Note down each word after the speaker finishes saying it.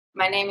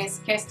My name is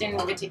Kerstin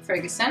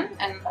Wittig-Ferguson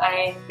and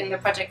I've been the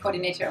project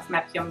coordinator of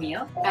Map Your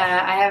Meal.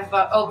 I have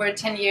over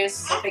 10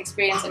 years of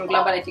experience in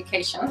global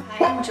education.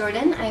 Hi, I'm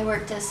Jordan. I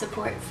worked as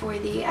support for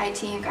the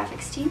IT and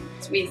graphics team.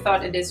 We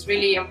thought it is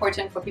really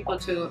important for people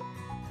to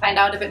find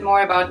out a bit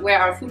more about where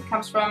our food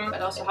comes from,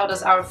 but also how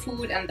does our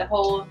food and the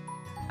whole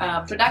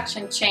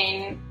production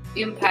chain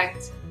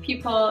impact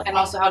people, and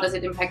also how does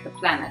it impact the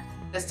planet.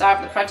 The start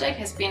of the project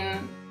has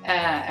been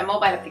a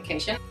mobile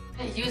application.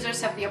 Users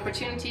have the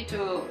opportunity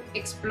to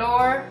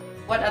explore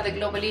what are the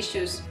global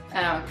issues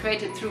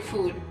created through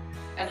food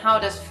and how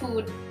does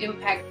food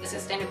impact the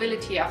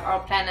sustainability of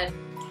our planet.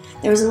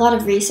 There was a lot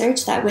of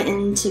research that went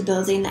into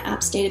building the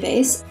app's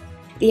database.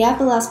 The app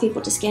allows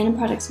people to scan a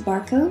product's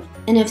barcode,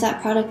 and if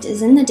that product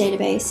is in the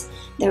database,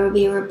 there will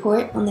be a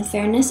report on the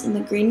fairness and the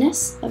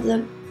greenness of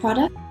the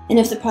product. And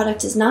if the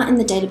product is not in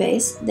the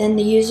database, then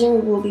the user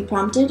will be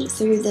prompted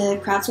through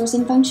the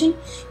crowdsourcing function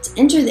to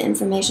enter the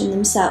information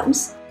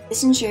themselves.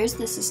 This ensures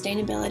the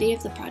sustainability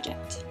of the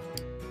project.